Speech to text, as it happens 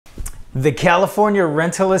The California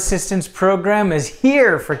Rental Assistance Program is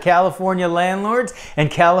here for California landlords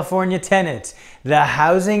and California tenants. The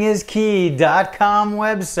HousingIsKey.com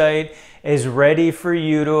website is ready for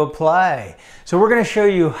you to apply. So we're going to show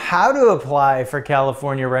you how to apply for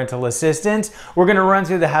California rental assistance. We're going to run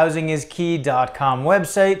through the HousingIsKey.com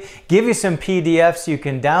website, give you some PDFs you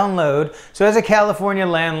can download. So as a California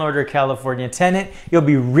landlord or California tenant, you'll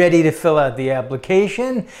be ready to fill out the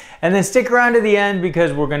application. And then stick around to the end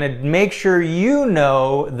because we're going to make sure you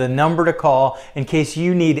know the number to call in case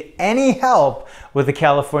you need any help with the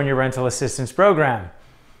California Rental Assistance Program.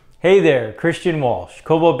 Hey there, Christian Walsh,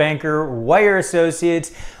 Coldwell Banker, Wire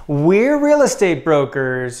Associates. We're real estate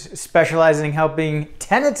brokers specializing in helping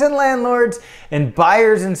tenants and landlords and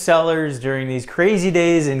buyers and sellers during these crazy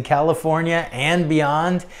days in California and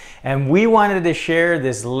beyond. And we wanted to share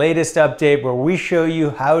this latest update where we show you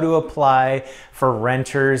how to apply for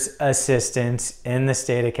renters assistance in the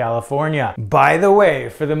state of California. By the way,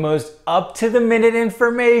 for the most up-to-the-minute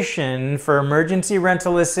information for emergency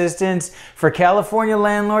rental assistance for California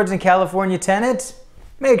landlords and California tenants,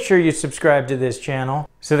 make sure you subscribe to this channel.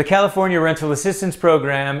 So the California Rental Assistance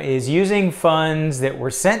Program is using funds that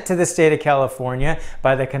were sent to the state of California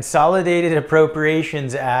by the Consolidated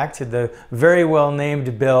Appropriations Act, the very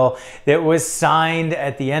well-named bill that was signed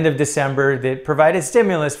at the end of December that provided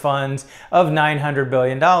stimulus funds of $900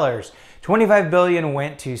 billion. $25 billion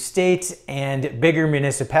went to states and bigger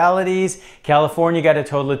municipalities. California got a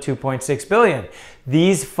total of $2.6 billion.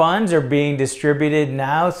 These funds are being distributed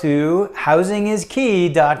now through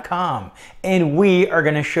HousingIsKey.com, and we are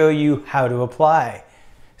going to show you how to apply.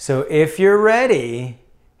 So if you're ready,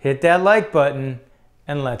 hit that like button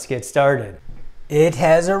and let's get started. It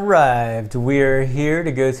has arrived. We are here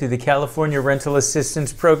to go through the California Rental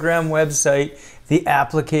Assistance Program website. The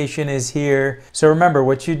application is here. So remember,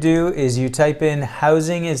 what you do is you type in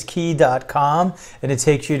HousingIsKey.com and it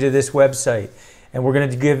takes you to this website. And we're going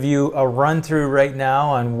to give you a run through right now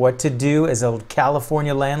on what to do as a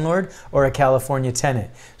California landlord or a California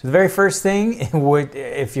tenant. So the very first thing,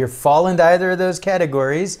 if you fall into either of those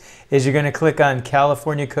categories, is you're going to click on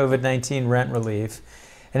California COVID-19 Rent Relief.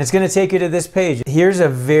 And it's going to take you to this page. Here's a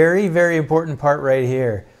very, very important part right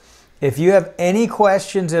here. If you have any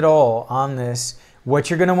questions at all on this, what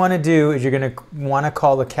you're going to want to do is you're going to want to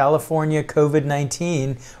call the California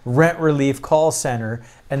COVID-19 Rent Relief Call Center,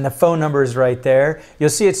 and the phone number is right there.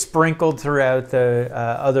 You'll see it sprinkled throughout the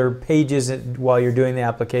other pages while you're doing the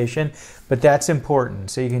application, but that's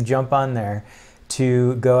important. So you can jump on there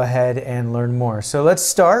to go ahead and learn more. So let's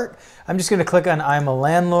start. I'm just going to click on I'm a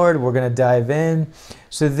landlord. We're going to dive in.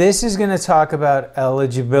 So this is going to talk about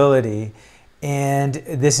eligibility. And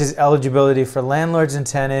this is eligibility for landlords and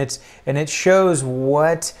tenants, and it shows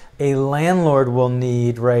what a landlord will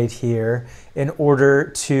need right here in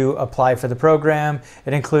order to apply for the program.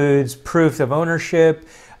 It includes proof of ownership,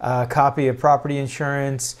 a copy of property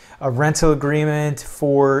insurance, a rental agreement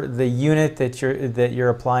for the unit that you're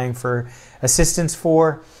applying for assistance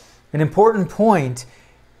for. An important point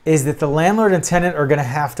is that the landlord and tenant are going to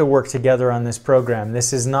have to work together on this program.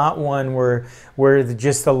 This is not one where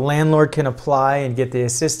just the landlord can apply and get the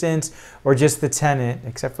assistance, or just the tenant,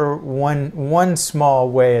 except for one small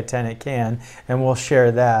way a tenant can, and we'll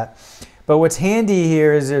share that. But what's handy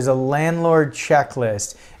here is there's a landlord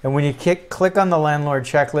checklist, and when you click on the landlord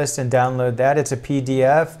checklist and download that, it's a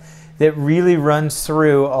PDF that really runs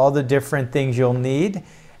through all the different things you'll need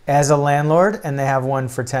as a landlord, and they have one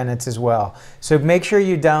for tenants as well. So make sure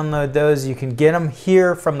you download those. You can get them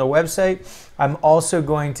here from the website. I'm also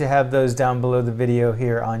going to have those down below the video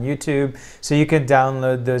here on YouTube, so you can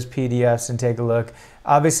download those PDFs and take a look.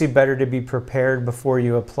 Obviously, better to be prepared before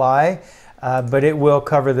you apply, but it will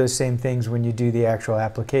cover those same things when you do the actual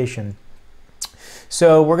application.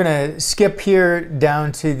 So we're going to skip here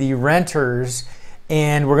down to the renters,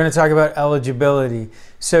 and we're going to talk about eligibility.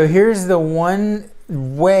 So here's the one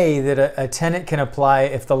way that a tenant can apply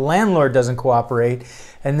if the landlord doesn't cooperate,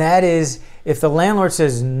 and that is if the landlord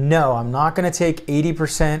says, no, I'm not going to take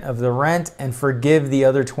 80% of the rent and forgive the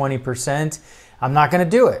other 20%, I'm not going to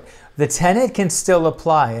do it. The tenant can still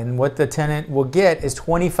apply, and what the tenant will get is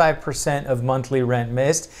 25% of monthly rent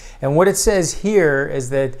missed. And what it says here is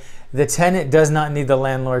that the tenant does not need the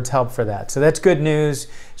landlord's help for that. So that's good news.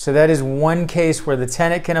 So that is one case where the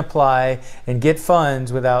tenant can apply and get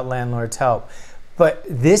funds without landlord's help. But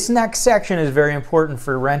this next section is very important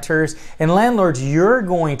for renters and landlords. You're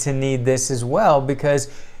going to need this as well, because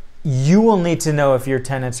you will need to know if your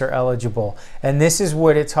tenants are eligible. And this is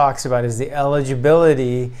what it talks about, is the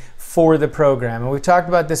eligibility for the program. And we've talked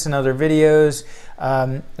about this in other videos.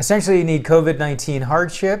 Essentially, you need COVID-19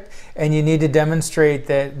 hardship, and you need to demonstrate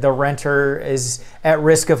that the renter is at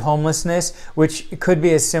risk of homelessness, which could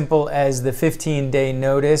be as simple as the 15-day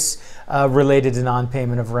notice related to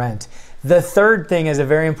non-payment of rent. The third thing is a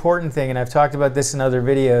very important thing, and I've talked about this in other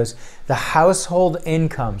videos, the household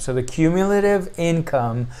income. So the cumulative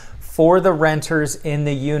income for the renters in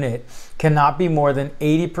the unit cannot be more than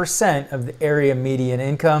 80% of the area median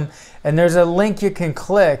income. And there's a link you can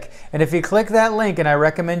click. And if you click that link, and I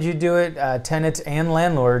recommend you do it, Tenants and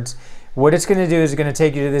Landlords, what it's going to do is it's going to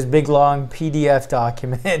take you to this big long PDF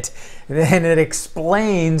document, and it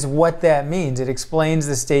explains what that means. It explains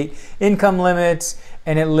the state income limits,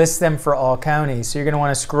 and it lists them for all counties. So you're going to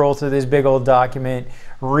want to scroll through this big old document,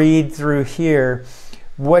 read through here.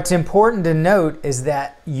 What's important to note is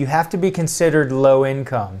that you have to be considered low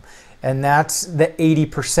income, and that's the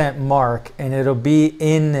 80% mark, and it'll be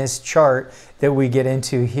in this chart that we get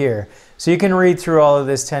into here. So you can read through all of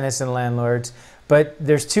this, Tenants and Landlords, but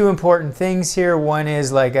there's two important things here. One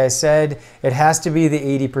is, like I said, it has to be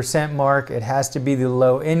the 80% mark, it has to be the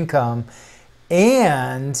low income,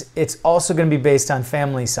 and it's also going to be based on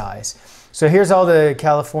family size. So here's all the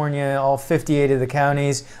California, all 58 of the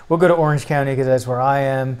counties. We'll go to Orange County because that's where I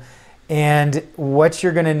am. And what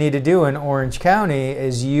you're going to need to do in Orange County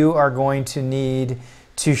is you are going to need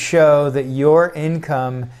to show that your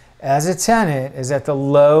income as a tenant is at the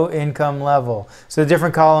low income level. So the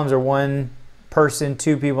different columns are 1 person,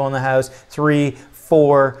 2 people in the house, 3,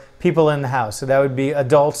 4 people in the house. So that would be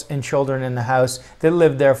adults and children in the house that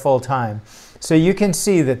live there full time. So you can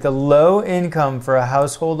see that the low income for a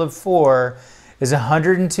household of 4 is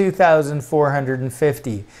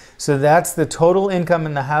 $102,450. So that's the total income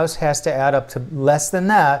in the house has to add up to less than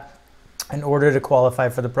that in order to qualify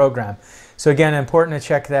for the program. So again, important to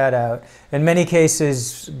check that out. In many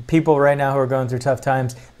cases, people right now who are going through tough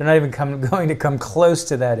times, they're not even going to come close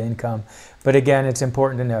to that income. But again, it's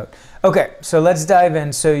important to note. Okay, so let's dive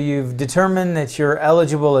in. So you've determined that you're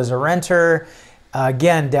eligible as a renter.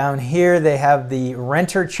 Again, down here they have the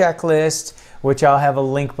renter checklist, which I'll have a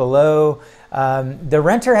link below. The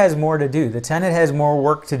renter has more to do. The tenant has more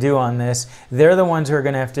work to do on this. They're the ones who are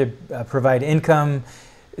going to have to provide income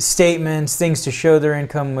statements, things to show their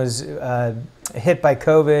income was hit by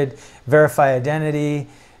COVID, verify identity.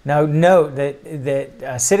 Now note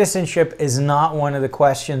that citizenship is not one of the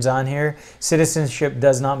questions on here. Citizenship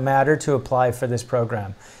does not matter to apply for this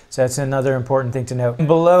program. So that's another important thing to note.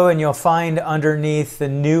 Below, and you'll find underneath the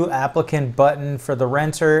new applicant button for the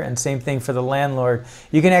renter, and same thing for the landlord.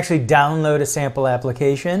 You can actually download a sample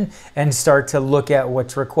application and start to look at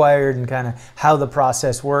what's required and kind of how the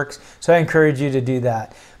process works. So I encourage you to do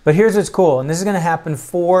that. But here's what's cool, and this is going to happen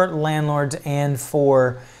for landlords and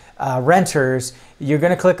for renters. You're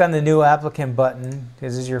going to click on the new applicant button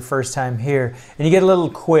because this is your first time here, and you get a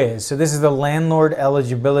little quiz. So this is the landlord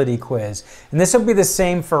eligibility quiz, and this will be the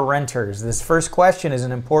same for renters. This first question is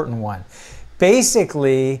an important one.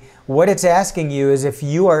 Basically, what it's asking you is if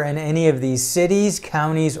you are in any of these cities,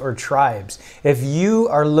 counties, or tribes. If you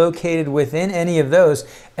are located within any of those,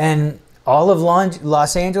 and all of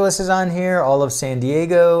Los Angeles is on here, all of San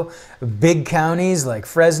Diego, big counties like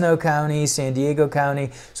Fresno County, San Diego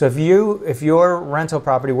County. So if your rental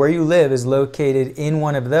property where you live is located in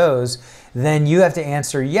one of those, then you have to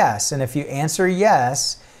answer yes. And if you answer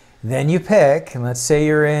yes, then you pick, and let's say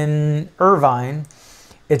you're in Irvine,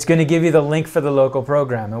 it's going to give you the link for the local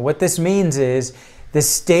program. And what this means is the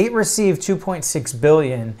state received $2.6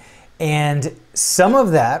 billion, and some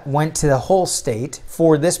of that went to the whole state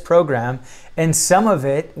for this program, and some of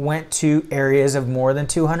it went to areas of more than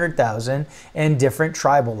 200,000 and different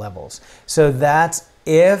tribal levels. So that's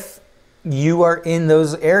if you are in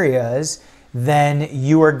those areas, then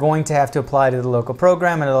you are going to have to apply to the local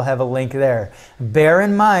program, and it'll have a link there. Bear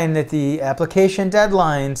in mind that the application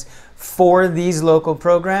deadlines for these local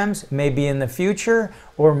programs may be in the future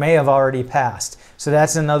or may have already passed. So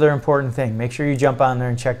that's another important thing. Make sure you jump on there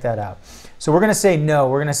and check that out. So we're going to say no.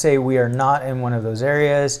 We're going to say we are not in one of those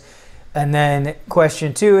areas. And then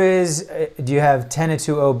question 2 is, do you have tenants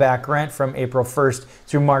who owe back rent from April 1st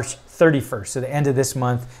through March 31st? So the end of this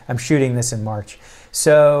month. I'm shooting this in March.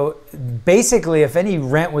 So basically, if any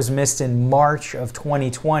rent was missed in March of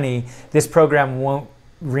 2020, this program won't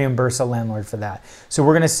reimburse a landlord for that. So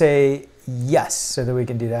we're going to say yes so that we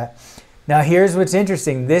can do that. Now here's what's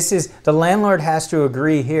interesting. This is, the landlord has to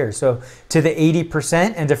agree here. So to the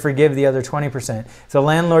 80% and to forgive the other 20%. If the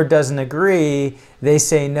landlord doesn't agree, they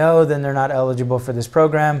say no, then they're not eligible for this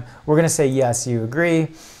program. We're going to say yes, you agree.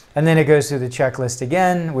 And then it goes through the checklist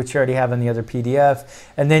again, which you already have in the other PDF.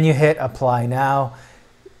 And then you hit apply now.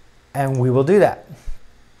 and we will do that.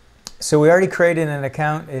 So we already created an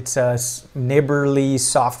account. It's a neighborly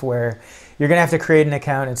software. You're gonna have to create an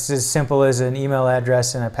account. It's as simple as an email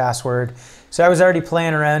address and a password. So I was already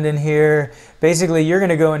playing around in here. Basically, you're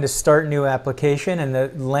gonna go into start new application, and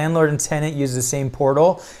the landlord and tenant use the same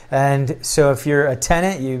portal. And so if you're a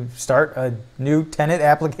tenant, you start a new tenant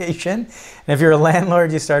application. And if you're a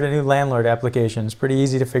landlord, you start a new landlord application. It's pretty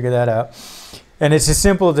easy to figure that out. And it's as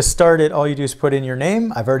simple to start it. All you do is put in your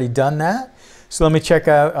name. I've already done that. So let me check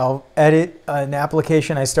out, I'll edit an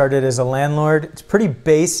application I started as a landlord. It's pretty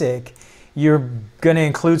basic. You're gonna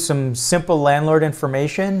include some simple landlord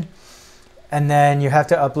information, and then you have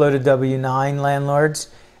to upload a W-9 landlords,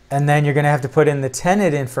 and then you're gonna have to put in the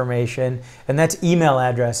tenant information, and that's email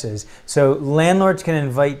addresses. So landlords can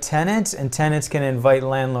invite tenants, and tenants can invite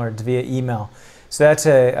landlords via email. So that's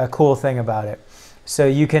a cool thing about it. So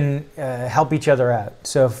you can help each other out.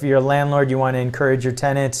 So if you're a landlord, you want to encourage your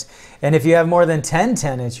tenants. And if you have more than 10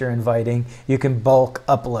 tenants you're inviting, you can bulk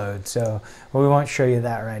upload. So we won't show you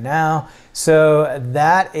that right now. So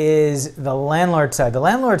that is the landlord side. The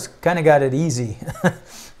landlords kind of got it easy.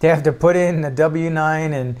 They have to put in a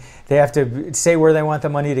W-9, and they have to say where they want the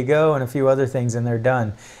money to go and a few other things, and they're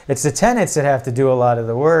done. It's the tenants that have to do a lot of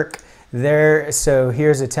the work there. So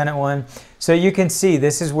here's a tenant one. So you can see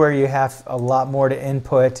this is where you have a lot more to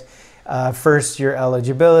input. First, your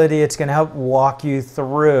eligibility. It's going to help walk you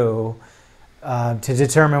through to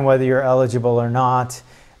determine whether you're eligible or not.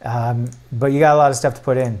 But you got a lot of stuff to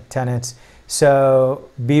put in, tenants. So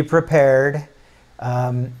be prepared.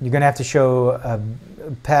 You're going to have to show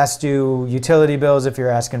past due utility bills if you're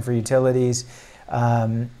asking for utilities.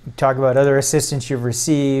 Talk about other assistance you've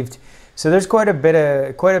received. So there's quite a bit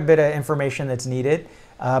of information that's needed.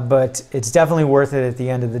 But it's definitely worth it at the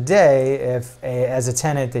end of the day if, as a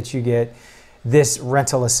tenant, that you get this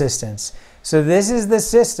rental assistance. So this is the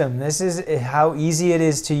system. This is how easy it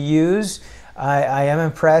is to use. I am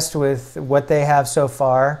impressed with what they have so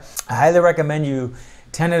far. I highly recommend you,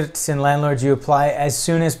 tenants and landlords, you apply as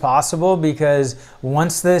soon as possible, because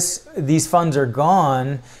once these funds are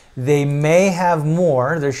gone, they may have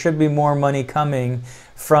more. There should be more money coming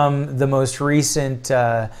from the most recent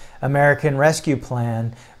American Rescue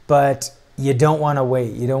Plan, but you don't want to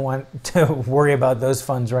wait. You don't want to worry about those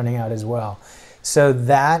funds running out as well. So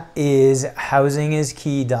that is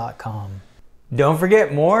housingiskey.com. Don't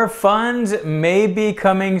forget, more funds may be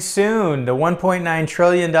coming soon. The $1.9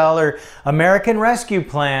 trillion American Rescue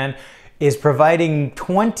Plan is providing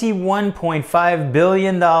 $21.5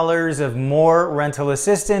 billion of more rental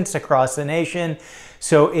assistance across the nation.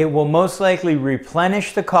 So it will most likely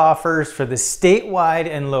replenish the coffers for the statewide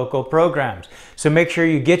and local programs. So make sure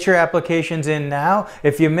you get your applications in now.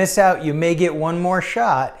 If you miss out, you may get one more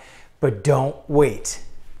shot, but don't wait.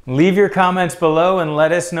 Leave your comments below and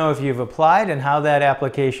let us know if you've applied and how that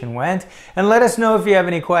application went. And let us know if you have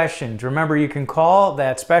any questions. Remember, you can call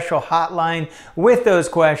that special hotline with those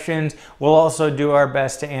questions. We'll also do our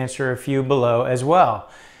best to answer a few below as well.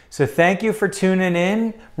 So thank you for tuning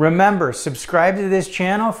in. Remember, subscribe to this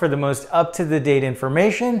channel for the most up-to-the-date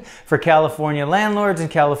information for California landlords and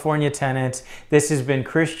California tenants. This has been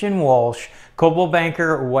Christian Walsh, Coldwell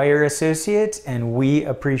Banker Wire Associates, and we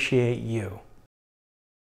appreciate you.